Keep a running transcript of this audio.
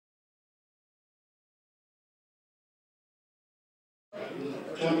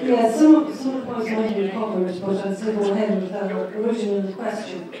Yeah, some of the points might have been covered, but I'll still go ahead with the original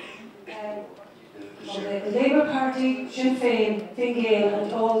question. The Labour Party, Sinn Féin, Fine Gael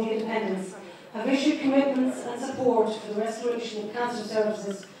and all the independents have issued commitments and support for the restoration of cancer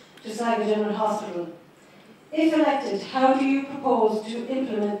services to Sligo General Hospital. If elected, how do you propose to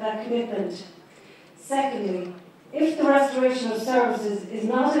implement that commitment? Secondly, if the restoration of services is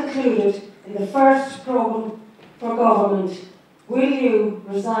not included in the first programme for government, will you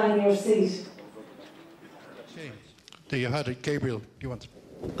resign your seat? There you had it. Gabriel, do you want to?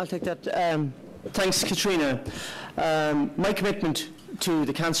 I'll take that. Thanks, Katrina. My commitment to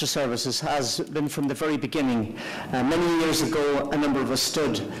the cancer services has been from the very beginning. Many years ago, a number of us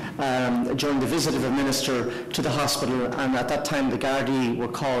stood during the visit of a minister to the hospital, and at that time the Gardaí were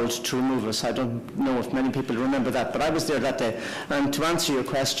called to remove us. I don't know if many people remember that, but I was there that day. And to answer your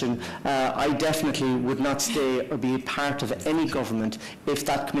question, I definitely would not stay or be part of any government if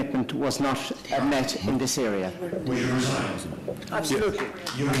that commitment was not met in this area. Will you resign? Absolutely.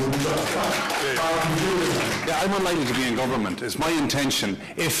 You will resign. Yeah, I'm unlikely to be in government. It's my intention,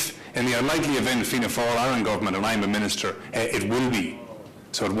 if in the unlikely event Fianna Fáil are in government and I'm a minister, it will be.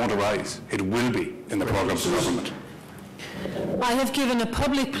 So it won't arise. It will be in the programme of government. I have given a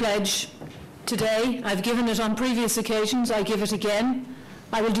public pledge today. I've given it on previous occasions. I give it again.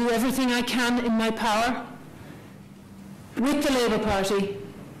 I will do everything I can in my power with the Labour Party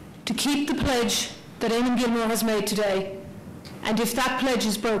to keep the pledge that Eamon Gilmore has made today. And if that pledge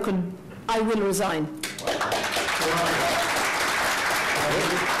is broken, I will resign.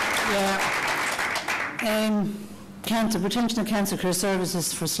 Cancer, protection of cancer care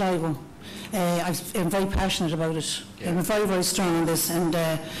services for Sligo. I'm very passionate about it. I'm very, very strong on this, and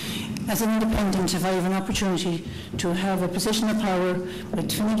as an independent, if I have an opportunity to have a position of power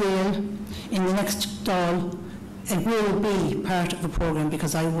with Fine Gael in the next Dáil, it will be part of the programme,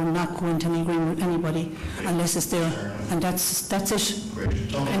 because I will not go into any agreement with anybody unless it's there, and that's it.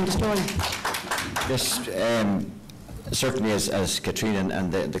 End of story. Yes, certainly as Katrina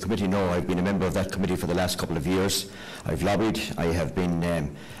and the committee know, I've been a member of that committee for the last couple of years. I've lobbied, I have been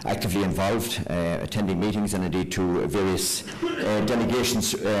actively involved, attending meetings and indeed to various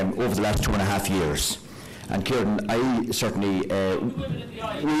delegations over the last 2.5 years. And Kieran, I certainly,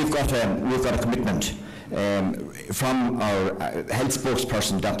 we've got a commitment from our health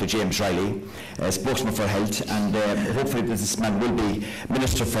spokesperson, Dr. James Riley, spokesman for health, and hopefully this man will be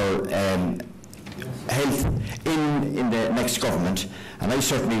Minister for Health in the next government. And I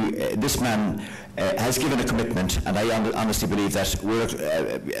certainly, this man has given a commitment, and I honestly believe that we're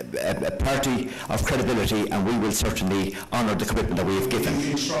a party of credibility, and we will certainly honour the commitment that we have given. You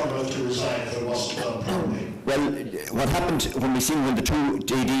feel strong enough to resign if it wasn't done properly? Well, what happened when the two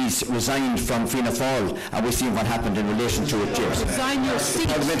DDs resigned from Fianna Fáil, and we've seen what happened in relation to it, James. Resign your seat.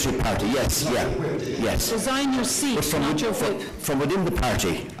 The parliamentary party, yes, yes. Resign your seat, not your whip. From within the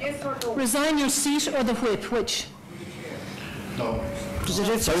party. Resign your seat or the whip, which? No. Does it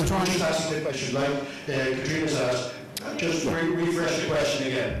Just asking the question, like Katrina's asked, just refresh the question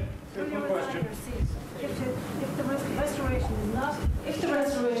again. One question. If the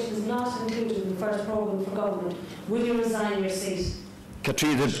restoration is not included in the first programme for government, will you resign your seat?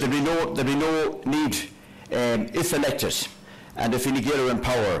 Katrina, there'll be no need, if elected, and if Fine Gael are in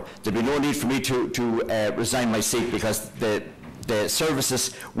power, there'll be no need for me to resign my seat, because the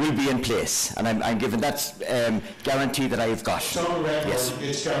services will be in place, and I'm given that guarantee that I have got. It's on the record. Yes,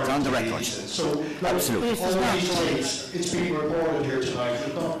 it's on the record. So, absolutely. All these days, it's been reported here tonight.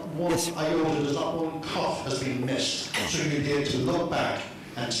 There's not one iota, there's not one cough has been missed. So you'll be able to look back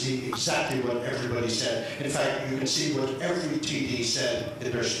and see exactly what everybody said. In fact, you can see what every TD said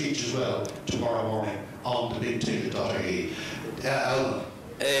in their speech as well tomorrow morning on the bigticket.ie. Alan.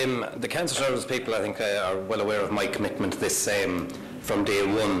 The cancer service people, I think, are well aware of my commitment to this from day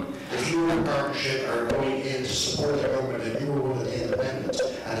one. If you were in partnership or going in to support the government and you were one of the independents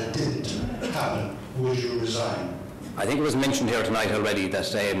and it didn't happen, would you resign? I think it was mentioned here tonight already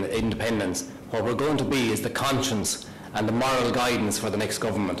that independence, what we're going to be is the conscience and the moral guidance for the next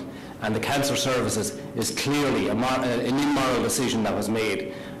government. And the cancer services is clearly an immoral decision that was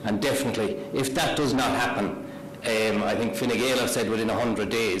made. And definitely, if that does not happen, I think Fine Gael have said within 100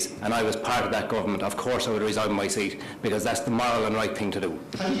 days, and I was part of that government, of course I would resign my seat, because that's the moral and right thing to do.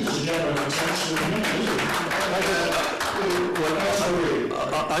 Thank you, Mr. Chairman.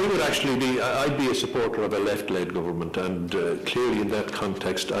 I would actually be, I'd be a supporter of a left-led government, and clearly in that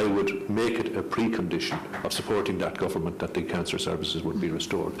context I would make it a precondition of supporting that government that the cancer services would be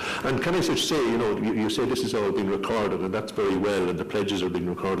restored. And can I just say, you know, you say this is all being recorded, and that's very well, and the pledges are being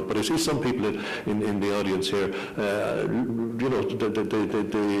recorded, but I see some people in the audience here, you know,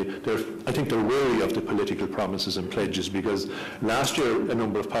 I think they're wary of the political promises and pledges, because last year a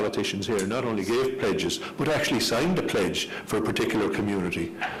number of politicians here not only gave pledges, but actually signed a pledge for a particular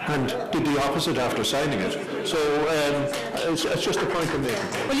community, and did the opposite after signing it. So it's just a point I'm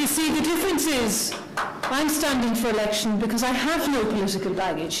making. Well, you see, the difference is I'm standing for election because I have no political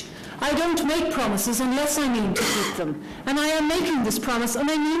baggage. I don't make promises unless I mean to keep them. And I am making this promise and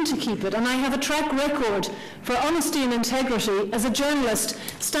I mean to keep it. And I have a track record for honesty and integrity as a journalist,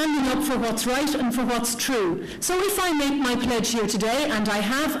 standing up for what's right and for what's true. So if I make my pledge here today, and I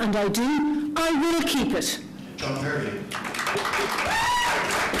have and I do, I will keep it. John Perry.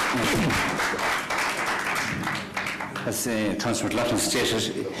 As Councillor McLaughlin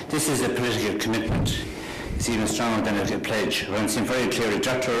stated, this is a political commitment. It's even stronger than a pledge. When it's very clearly,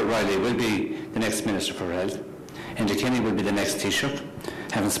 Dr. Riley will be the next Minister for Health, and Kenny will be the next Taoiseach.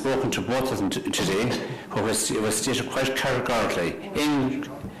 Having spoken to both of them today, it was stated quite categorically in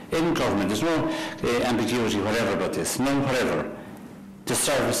government, there's no ambiguity whatever about this, none whatever. The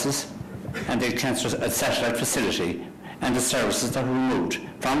services and the cancer satellite facility and the services that were removed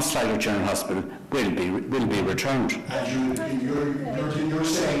from Sligo General Hospital will be returned. And you're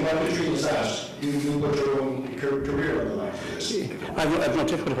saying, what Katrina is that? You put your own career on the line for this? I've no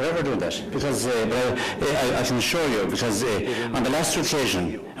difficulty whatever doing that, because I can assure you, because on the last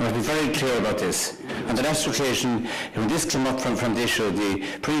occasion, and I'll be very clear about this, on the last occasion, when this came up from the issue, the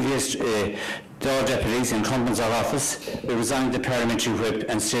previous Dáil deputies, incumbents of office, will resign the parliamentary whip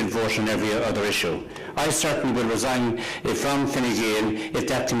and still vote on every other issue. I certainly will resign from Fine Gael if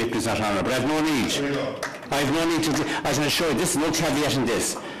that commitment is not honoured, but I have no need. I have no need to, I can assure you, this is no caveat in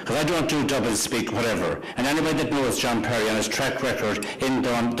this, because I don't do double speak, whatever. And anybody that knows John Perry and his track record in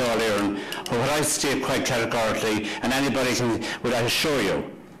Dáil Éireann, what I state quite categorically, and anybody can, would I assure you,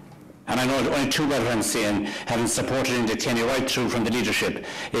 and I know only too well what I'm saying, having supported Enda Kenny right through from the leadership,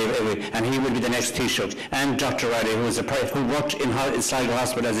 and he will be the next Taoiseach, and Dr. Riley, who worked in Sligo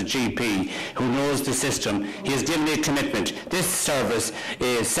Hospital as a GP, who knows the system. He has given me a commitment. This service,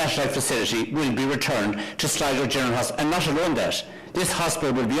 satellite facility, will be returned to Sligo General Hospital, and not alone that. This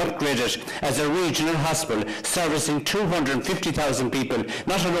hospital will be upgraded as a regional hospital servicing 250,000 people,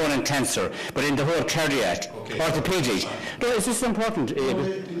 not alone in cancer, but in the whole cardiac, orthopaedic. No, is this important?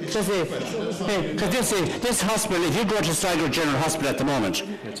 Because this hospital, if you go to Sligo General Hospital at the moment,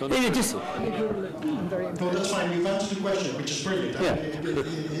 no, that's fine. You've answered the question, which is brilliant. Yeah.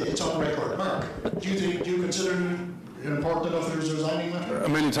 It's on record. Mark, do you consider it important enough that there's resigning matter?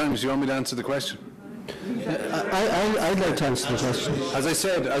 Many times. Do you want me to answer the question? I'd like to answer the question. As I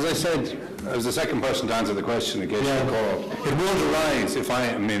said, I was the second person to answer the question in case you called. It won't arise if I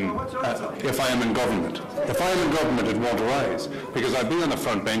am in government. If I am in government, it won't arise, because I'll be on the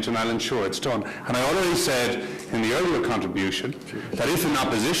front bench and I'll ensure it's done. And I already said in the earlier contribution that if in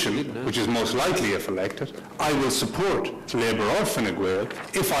opposition, which is most likely if elected, I will support Labour or Fine Gael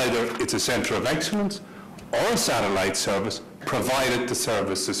if either it's a centre of excellence or a satellite service, provided the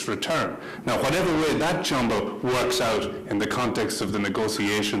services return. Now, whatever way that jumble works out in the context of the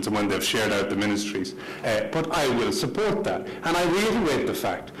negotiations and when they've shared out the ministries, but I will support that. And I reiterate the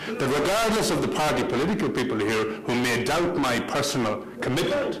fact that regardless of the party political people here who may doubt my personal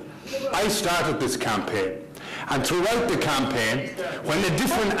commitment, I started this campaign. And throughout the campaign, when a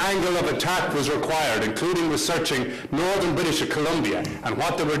different angle of attack was required, including researching northern British Columbia and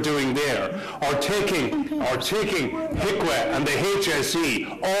what they were doing there, or taking HICWA and the HSE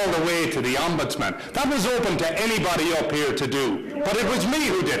all the way to the Ombudsman, that was open to anybody up here to do. But it was me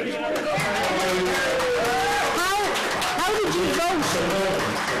who did it. How did you vote?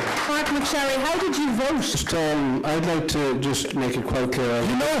 Mark McSherry, how did you vote? I'd like to just make it quite clear.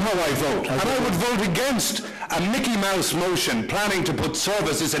 You know how I vote, and I would vote against a Mickey Mouse motion planning to put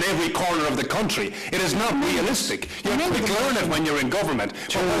services in every corner of the country. It is not realistic. You quick learn it when you're in government.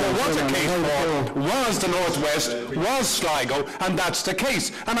 But what there was a case for was the Northwest, was Sligo, and that's the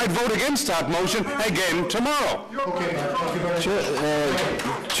case. And I'd vote against that motion again tomorrow.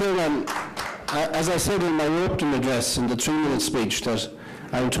 Chairman, as I said in my opening address in the 3-minute speech, that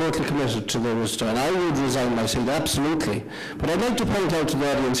I'm totally committed to the restore, and I would resign my seat, absolutely. But I'd like to point out to the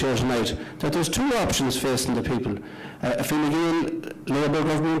audience here tonight that there's two options facing the people. A Fine Gael Labour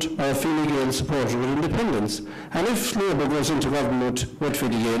government or a Fine Gael supporter with independence. And if Labour goes into government with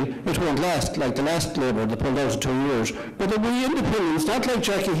Fine Gael, it won't last like the last Labour that pulled out of 2 years. But there will be independence, not like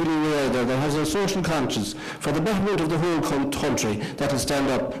Jackie Healy either, that has a social conscience for the betterment of the whole country, that will stand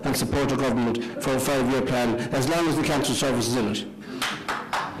up and support the government for a 5-year plan as long as the Cancer Service is in it.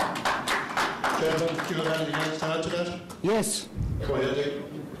 Gentlemen, do you have anything else to add to that? Yes. Go ahead, Dick.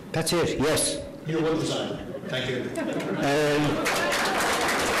 That's it, yes. You will resign. Thank you.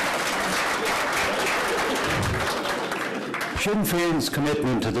 Sinn Féin's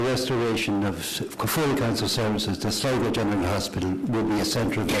commitment to the restoration of full cancer services to Sligo General Hospital will be a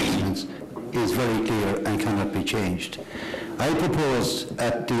centre of excellence is very clear and cannot be changed. I proposed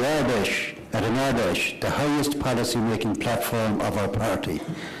at an Ardèche, the highest policy-making platform of our party,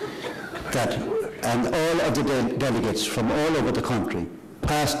 and all of the delegates from all over the country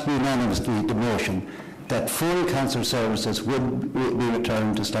passed unanimously the motion that full cancer services would be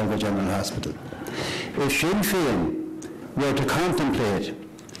returned to Sligo General Hospital. If Sinn Féin were to contemplate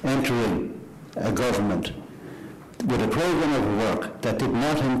entering a government with a programme of work that did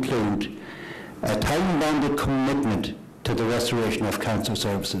not include a time-bounded commitment to the restoration of cancer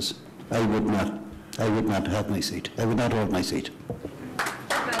services, I would not have my seat. I would not hold my seat.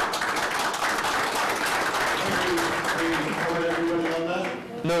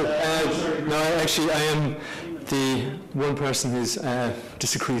 No, actually, I am the one person who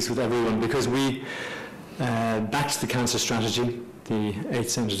disagrees with everyone, because we backed the cancer strategy, the 8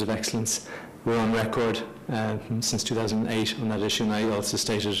 Centres of Excellence. We're on record since 2008 on that issue, and I also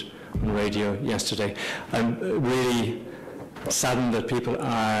stated on the radio yesterday. I'm really saddened that people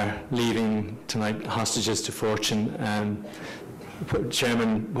are leaving tonight hostages to fortune.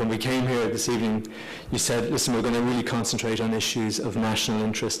 Chairman, when we came here this evening, you said, listen, we're going to really concentrate on issues of national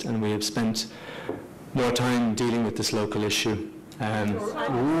interest, and we have spent more time dealing with this local issue. It's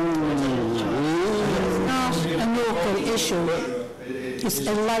not a local issue. It's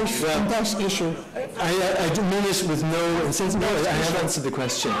a life and death issue. I do mean this with no incentive. No, I have answered the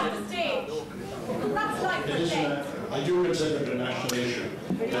question. I do consider it a national issue.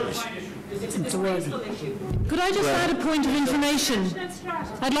 Could I just add a point of information?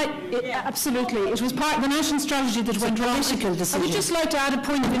 I'd like, absolutely, it was part of the national strategy that went wrong. I would just like to add a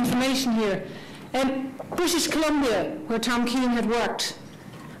point of information here. British Columbia, where Tom Keane had worked,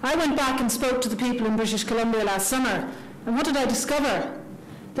 I went back and spoke to the people in British Columbia last summer, and what did I discover?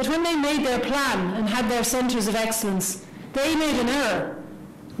 That when they made their plan and had their centres of excellence, they made an error.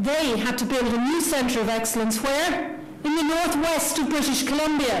 They had to build a new centre of excellence where? In the northwest of British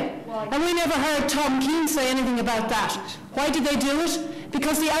Columbia. And we never heard Tom Keane say anything about that. Why did they do it?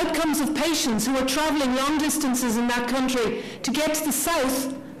 Because the outcomes of patients who were travelling long distances in that country to get to the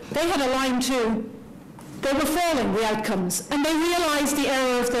south, they had a line too. They were falling, the outcomes, and they realised the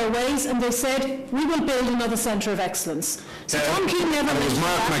error of their ways, and they said, we will build another centre of excellence. So Tom Keane never mentioned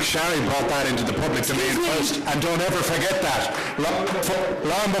that. Mark McSharry brought that into the public domain first, and don't ever forget that.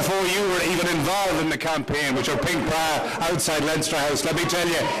 Long before you were even involved in the campaign with your pink bra outside Leinster House, let me tell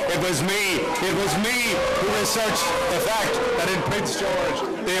you, it was me who researched the fact that in Prince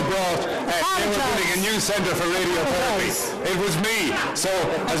George they were building a new centre for radiotherapy. It was me. So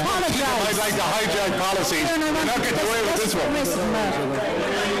as much as I'd like to hijack policy, you're not getting away with this one.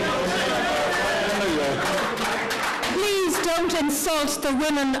 Please don't insult the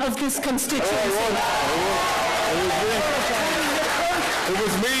women of this constituency. It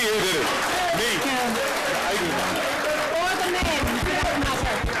was me who did it. Me. Or the men,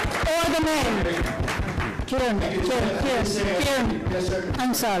 or the men. Kieran,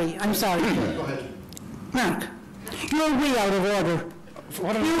 I'm sorry. Mark, you're way out of order. You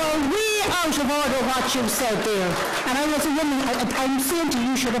are way out of order what you said there. And I was a woman, I'm saying to you,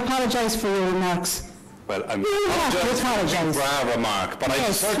 you should apologise for your remarks. Well, I'm you have to apologise. Bravo, Mark, but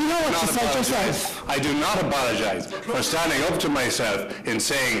yes, I certainly you know what not you said apologise. yourself. I do not apologise for standing up to myself in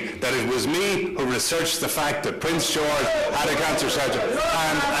saying that it was me who researched the fact that Prince George had a cancer surgery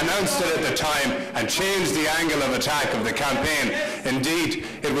and announced it at the time and changed the angle of attack of the campaign. Indeed,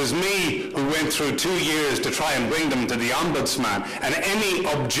 it was me who went through 2 years to try and bring them to the Ombudsman, and any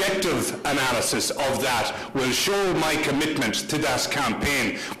objective analysis of that will show my commitment to that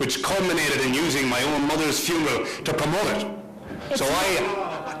campaign, which culminated in using my own mother's funeral to promote it. So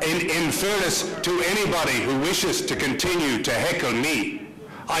in fairness to anybody who wishes to continue to heckle me,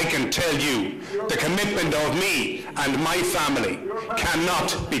 I can tell you the commitment of me and my family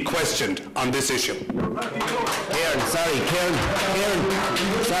cannot be questioned on this issue. Kieran,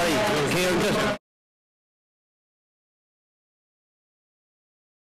 Kieran, sorry, Kieran, just